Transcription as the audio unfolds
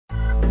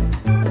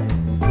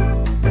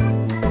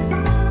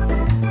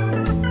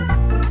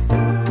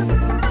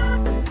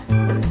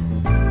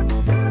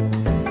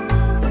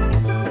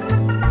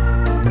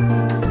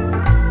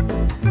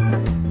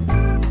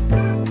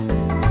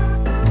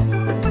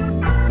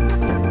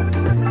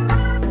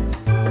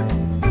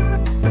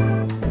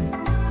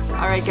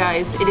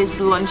Alright guys, it is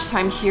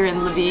lunchtime here in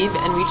Lviv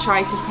and we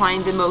tried to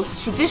find the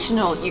most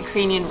traditional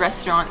Ukrainian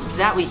restaurant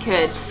that we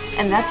could,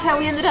 and that's how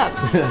we ended up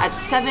at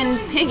Seven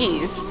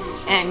Piggies.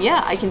 And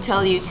yeah, I can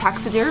tell you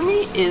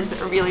taxidermy is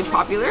really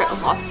popular.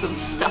 Lots of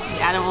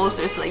stuffed animals.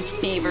 There's like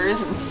beavers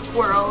and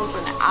squirrels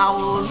and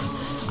owls.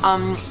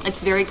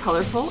 It's very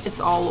colorful. It's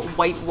all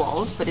white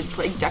walls, but it's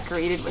like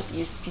decorated with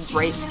these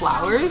bright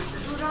flowers.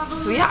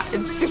 So yeah,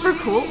 it's super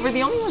cool. We're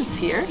the only ones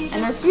here,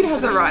 and our food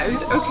has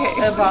arrived. Okay.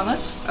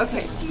 Banosh.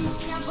 Okay.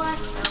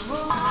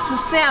 So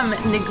Sam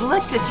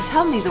neglected to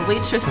tell me the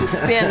waitress is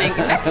standing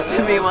next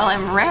to me while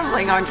I'm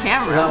rambling on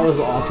camera. That was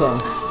awesome.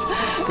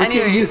 Look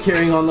at you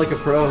carrying on like a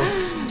pro.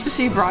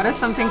 She brought us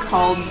something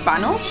called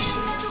Banosh,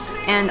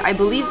 and I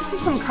believe this is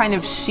some kind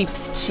of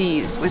sheep's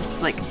cheese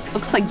with like,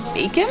 looks like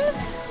bacon.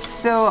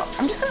 So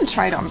I'm just gonna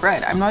try it on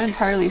bread. I'm not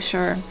entirely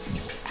sure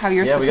how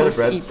you're supposed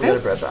to eat this. We got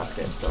a bread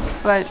basket. So.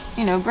 But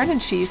you know, bread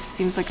and cheese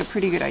seems like a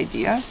pretty good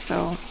idea.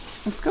 So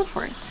let's go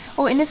for it.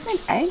 Oh, and isn't it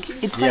egg?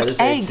 It's like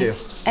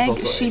egg,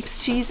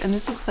 sheep's cheese, and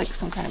this looks like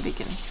some kind of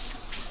bacon.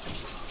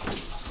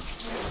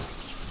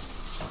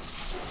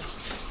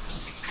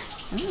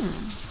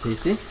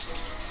 Tasty?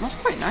 That's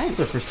quite nice. It's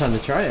the first time to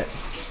try it.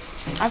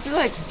 I feel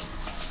like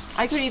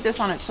I could eat this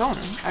on its own.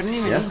 I don't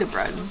even need the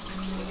bread.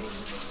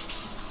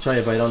 Try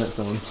a bite on its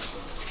own.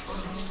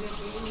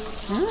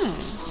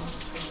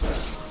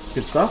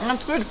 Good stuff?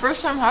 That's good.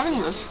 First time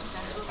having this.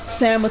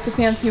 Sam with the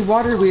fancy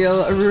water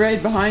wheel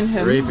right behind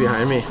him. Right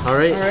behind me.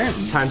 Alright,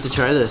 time to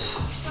try this.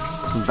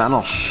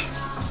 Banosh.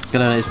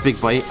 Got a nice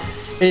big bite.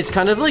 And it's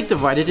kind of like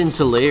divided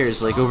into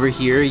layers. Like over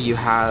here you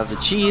have the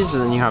cheese,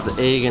 and then you have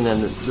the egg, and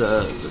then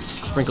the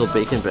sprinkled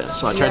bacon bit.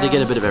 So I tried to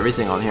get a bit of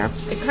everything on here.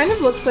 It kind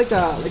of looks like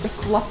a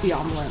fluffy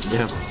omelet.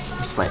 Yeah,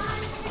 just bite.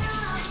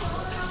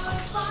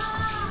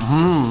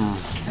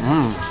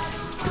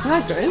 Isn't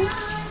that good?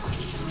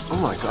 Oh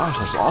my gosh,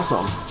 that's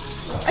awesome.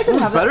 I could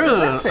have better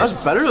than that's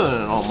better than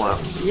an omelet.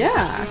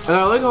 Yeah. And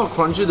I like how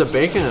crunchy the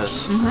bacon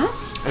is.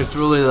 It's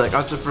really like,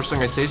 that's the first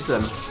thing I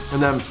tasted.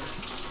 And then,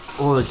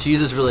 oh, the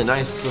cheese is really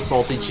nice. It's a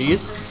salty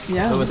cheese.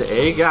 Yeah. And with the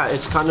egg, yeah,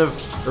 it's kind of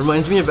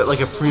reminds me a bit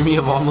like a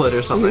premium omelet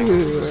or something.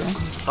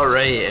 All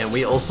right, and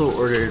we also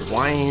ordered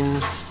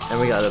wine, and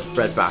we got a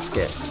bread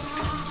basket.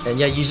 And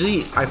yeah,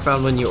 usually I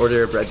found when you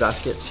order bread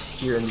baskets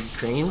here in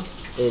Ukraine,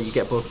 you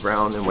get both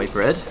brown and white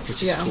bread,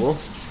 which is cool.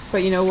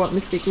 But you know what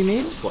mistake we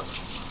made? What?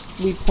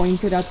 We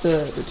pointed at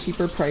the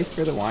cheaper price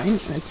for the wine,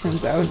 and it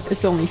turns out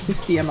it's only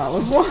 50 ml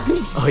of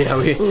wine. Oh yeah,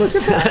 look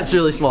at that. That's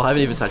really small. I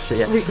haven't even touched it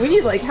yet. We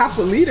need like half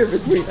a liter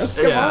between us.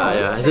 Come on.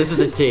 Yeah. This is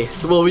a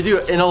taste. Well, we do.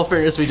 In all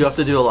fairness, we do have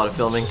to do a lot of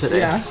filming today.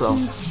 Yeah. So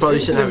probably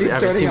shouldn't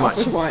have it too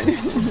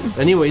much.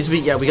 Anyways,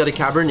 we got a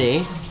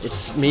Cabernet.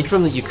 It's made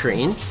from the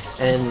Ukraine,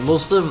 and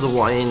most of the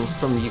wine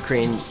from the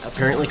Ukraine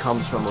apparently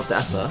comes from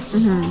Odessa.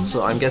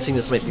 So I'm guessing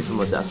this might be from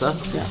Odessa.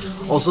 Yeah.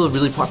 Also,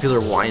 really popular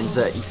wines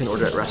that you can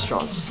order at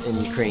restaurants in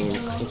Ukraine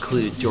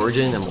include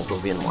Georgian and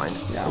Moldovan wine.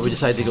 Yeah. We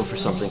decided to go for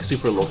something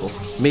super local,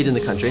 made in the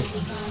country.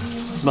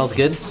 Smells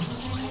good.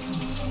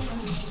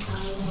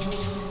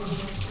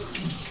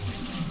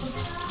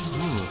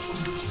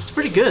 It's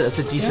pretty good. That's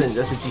a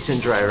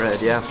decent dry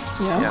red. Yeah.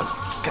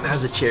 Kind of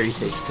has a cherry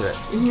taste to it.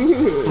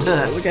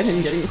 Look at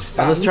him getting.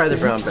 Let's try the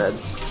brown bread.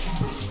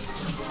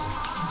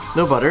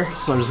 No butter,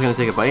 so I'm just gonna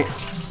take a bite.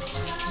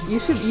 You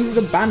should use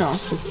a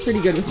Banosh. It's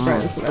pretty good with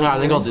bread. Yeah, I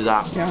think I'll do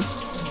that. Yeah.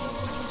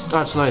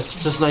 That's nice.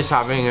 It's just nice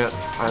having it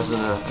as an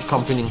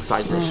accompanying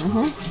side dish.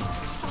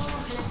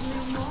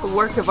 A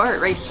work of art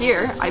right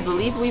here. I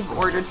believe we've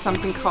ordered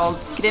something called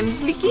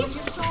Kremslyky,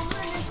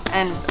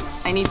 and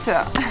I need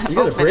to. You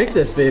gotta break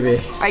this,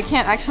 baby. I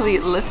can't actually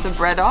lift the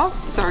bread off,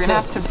 so we're gonna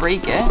have to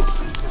break it.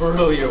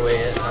 Burrow your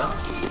way in,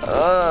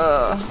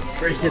 huh?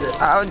 Break it.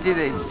 How do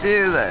they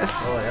do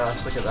this? Oh my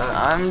gosh, look at that.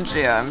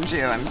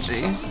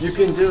 OMG. You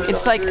can do it.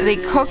 It's like they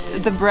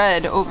cooked the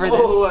bread over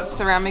this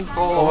ceramic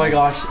bowl. Oh my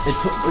gosh,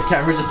 the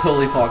camera just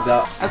totally fogged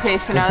up. Okay,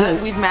 so now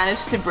that we've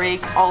managed to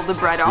break all the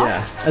bread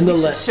off, and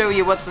we should show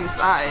you what's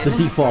inside. The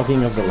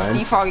defogging of the lens.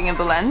 Defogging of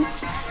the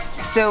lens.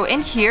 So in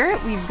here,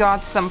 we've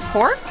got some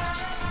pork.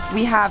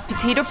 We have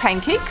potato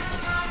pancakes.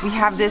 We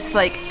have this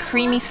like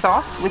creamy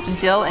sauce with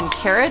dill and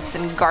carrots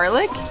and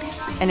garlic,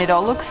 and it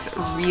all looks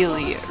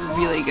really,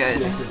 really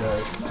good. Yes, it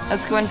does.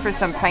 Let's go in for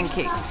some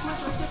pancake.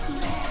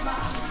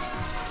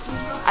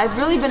 I've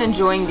really been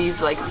enjoying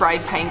these like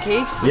fried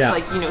pancakes with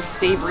like, you know,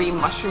 savory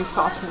mushroom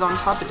sauces on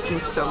top. It's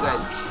been so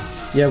good.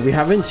 Yeah, we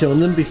haven't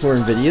shown them before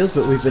in videos,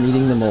 but we've been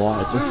eating them a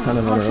lot, just kind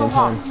of on our own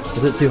time.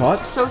 Is it too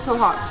hot? So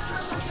hot.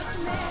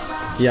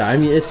 Yeah, I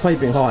mean, it's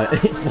piping hot.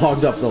 It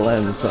fogged up the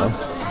lens, so.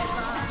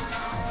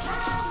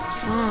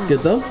 It's good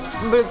though?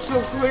 But it's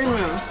so creamy.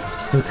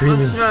 So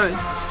creamy.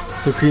 Nice.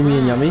 So creamy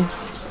and yummy.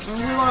 This is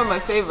one of my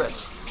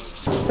favorites.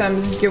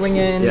 Sam's going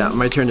in. Yeah,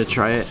 my turn to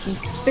try it.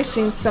 He's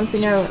fishing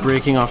something out.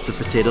 Breaking off the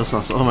potato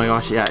sauce. Oh my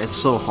gosh, yeah, it's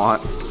so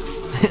hot.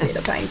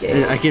 Potato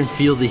pancake. I can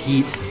feel the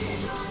heat.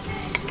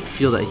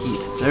 Feel that heat.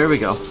 There we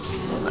go.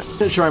 I'm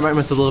gonna try mine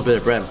with a little bit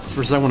of bread.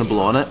 First I want to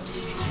blow on it.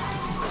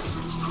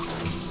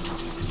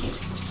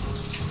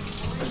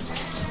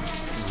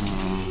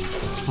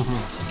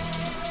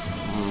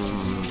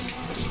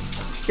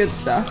 good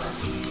stuff.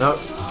 That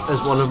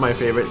is one of my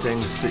favorite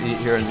things to eat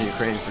here in the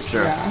Ukraine for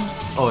sure.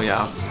 Yeah. Oh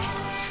yeah.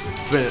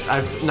 But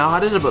I've now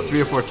had it about 3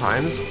 or 4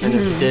 times, and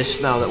it's a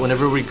dish now that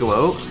whenever we go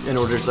out and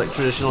order like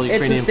traditional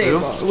Ukrainian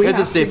food, it's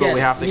a staple. We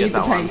have to get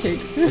that one.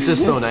 It's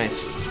just so nice.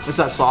 It's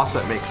that sauce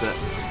that makes it.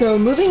 So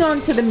moving on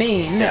to the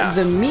main,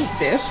 the meat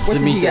dish. What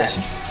did you get?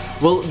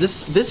 Well,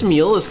 this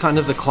meal is kind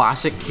of the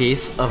classic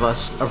case of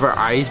our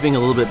eyes being a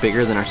little bit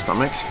bigger than our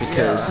stomachs,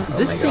 because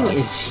this thing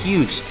is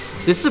huge.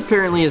 This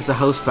apparently is the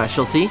house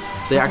specialty.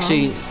 They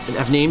actually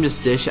have named this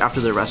dish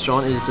after the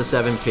restaurant. It is the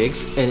Seven Pigs,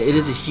 and it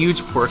is a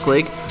huge pork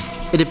leg.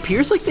 It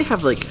appears like they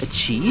have like a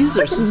cheese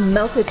or some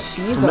melted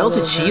cheese.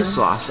 Melted cheese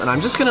sauce, and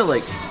I'm just gonna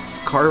like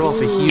carve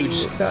off a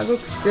huge. That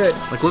looks good.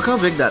 Like, look how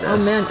big that is. Oh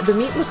man, the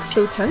meat looks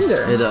so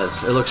tender. It does.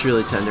 It looks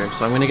really tender.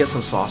 So I'm gonna get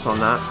some sauce on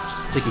that.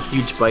 Take a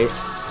huge bite.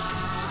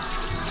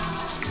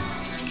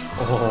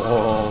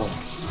 Oh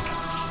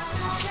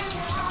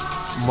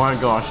my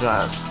gosh,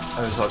 that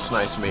is such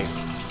nice meat.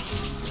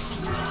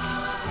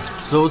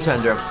 So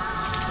tender.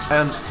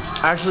 And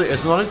actually,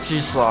 it's not a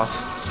cheese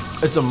sauce.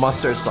 It's a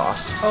mustard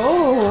sauce.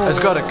 Oh. It's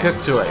got a kick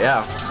to it,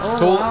 yeah.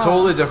 Wow.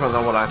 Totally different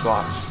than what I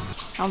thought.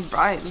 All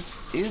right,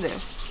 let's do this.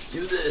 Let's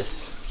do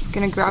this.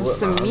 Gonna grab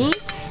some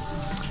meat.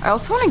 I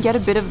also want to get a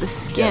bit of the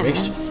skin.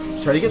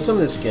 Yeah, try to get some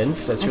of the skin,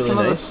 because that's and really some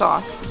nice. of the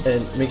sauce.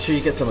 And make sure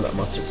you get some of that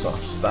mustard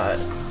sauce. That.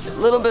 A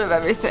little bit of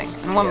everything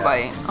in one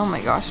bite. Oh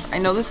my gosh. I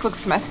know this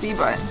looks messy,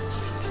 but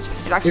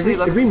it actually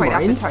looks quite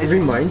appetizing.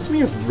 It reminds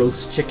me of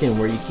roast chicken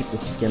where you keep the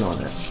skin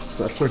on it.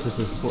 So of course this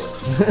is pork.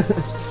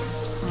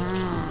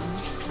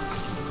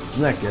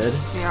 Isn't that good?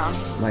 Yeah.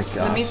 My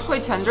God. The meat's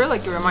quite tender,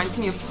 like it reminds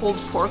me of pulled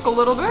pork a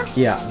little bit.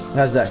 Yeah, it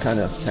has that kind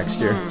of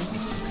texture.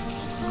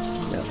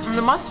 Yeah. And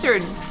the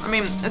mustard, I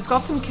mean, it's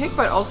got some kick,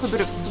 but also a bit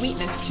of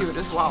sweetness to it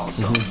as well.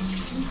 So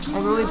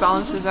it really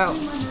balances out.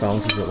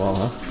 Balances it well,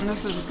 huh? And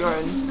this is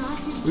good.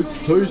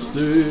 It's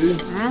tasty.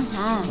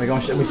 Oh my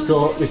gosh, and we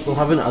still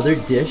have another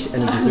dish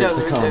and a dessert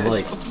to come.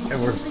 Like, and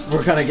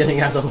we're kind of getting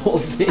at the whole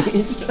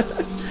stage.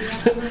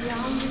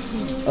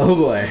 Oh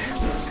boy.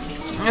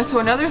 And so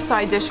another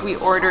side dish we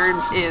ordered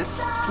is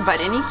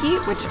Varenyky,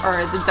 which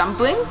are the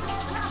dumplings.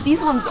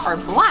 These ones are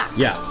black.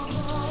 Yeah.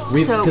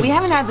 We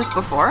haven't had this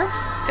before.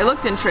 It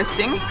looked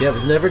interesting. Yeah,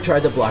 we've never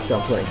tried the black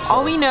dumplings. So.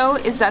 All we know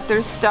is that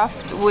they're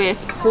stuffed with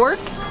pork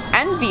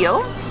and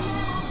veal.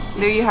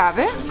 There you have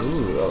it.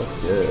 Ooh, that looks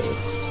good.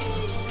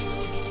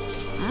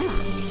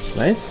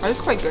 Nice? That is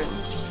quite good.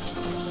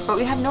 But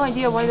we have no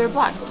idea why they're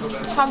black.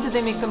 How did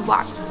they make them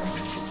black?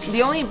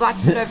 The only black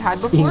food I've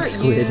had before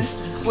used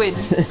squid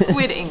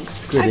ink.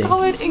 I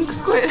call it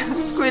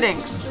squid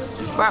ink.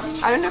 But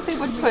I don't know if they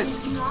would put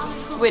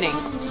squid ink.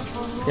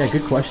 Yeah,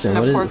 good question. In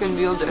a pork and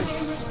veal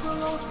dish.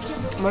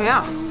 But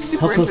yeah,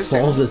 super Help us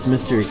solve this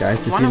mystery,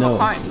 guys, if you know.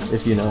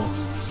 If you know.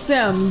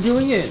 Sam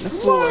going in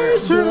for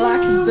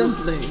black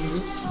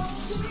dumplings.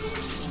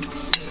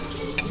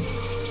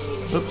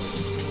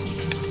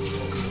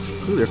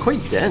 Oops. Ooh, they're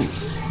quite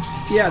dense.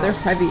 Yeah, they're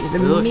heavy. The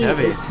meat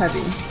is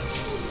heavy.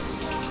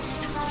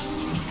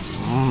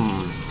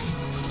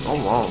 Oh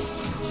wow.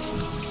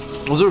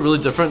 Those are really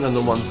different than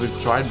the ones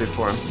we've tried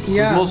before.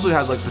 Yeah. We've mostly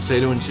had like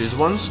potato and cheese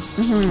ones,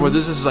 where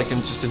this is like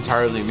just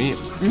entirely meat.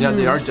 Yeah,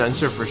 they are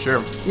denser for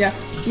sure. Yeah.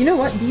 You know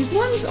what? These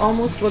ones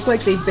almost look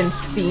like they've been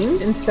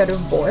steamed instead of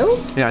boiled.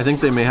 Yeah, I think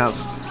they may have.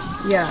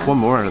 Yeah. One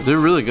more. They're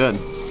really good.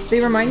 They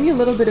remind me a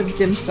little bit of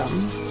dim sum.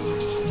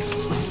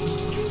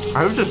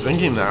 I was just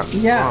thinking that.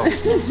 Yeah. Wow.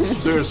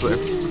 Seriously.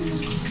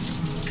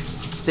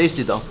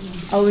 Tasty though.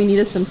 All we need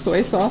is some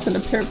soy sauce and a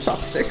pair of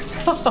chopsticks.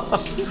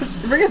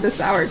 Forget the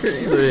sour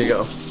cream. There you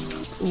go.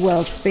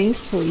 Well,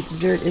 thankfully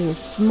dessert is a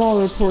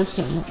smaller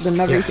portion than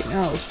everything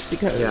else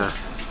because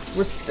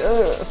we're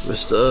stuffed. We're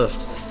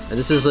stuffed. And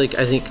this is like,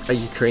 I think, a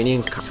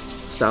Ukrainian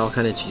style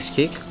kind of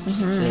cheesecake.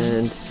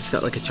 And it's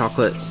got like a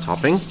chocolate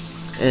topping.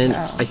 And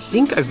I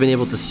think I've been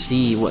able to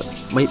see what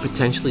might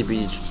potentially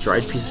be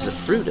dried pieces of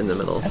fruit in the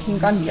middle. I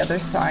think on the other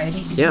side.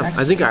 Yeah,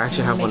 I think I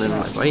actually have one in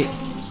my bite.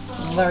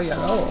 There you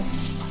go.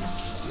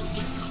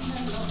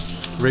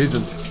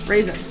 Raisins.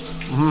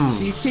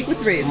 Cheesecake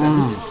with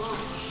raisins.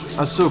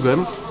 That's so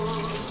good.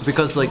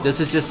 Because like this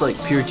is just like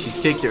pure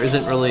cheesecake. There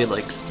isn't really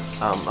like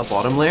a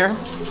bottom layer.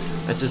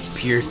 It's just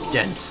pure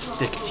dense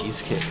thick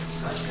cheesecake.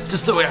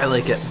 Just the way I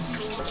like it.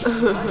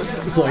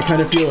 So I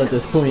kind of feel at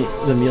this point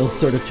the meal's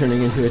sort of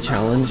turning into a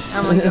challenge.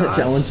 Oh my God. A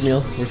challenge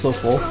meal. We're so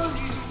full.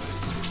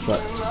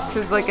 But this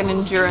is like an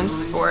endurance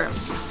sport.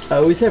 I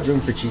always have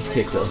room for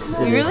cheesecake though.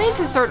 We really need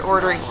to start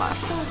ordering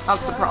less.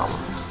 That's the problem.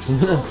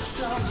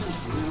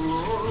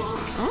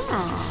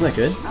 Isn't that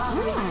good?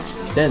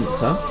 Dense,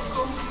 huh?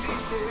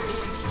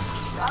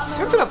 Is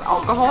there a bit of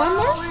alcohol in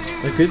there?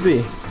 It could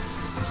be.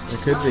 It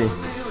could be.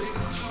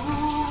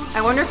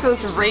 I wonder if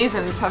those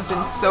raisins have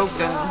been soaked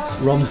in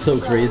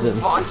rum-soaked raisins.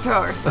 Vodka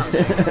or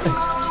something.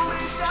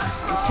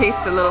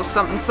 Taste a little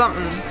something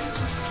something.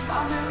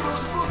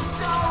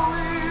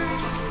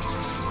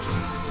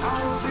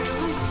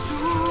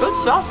 Good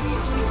stuff.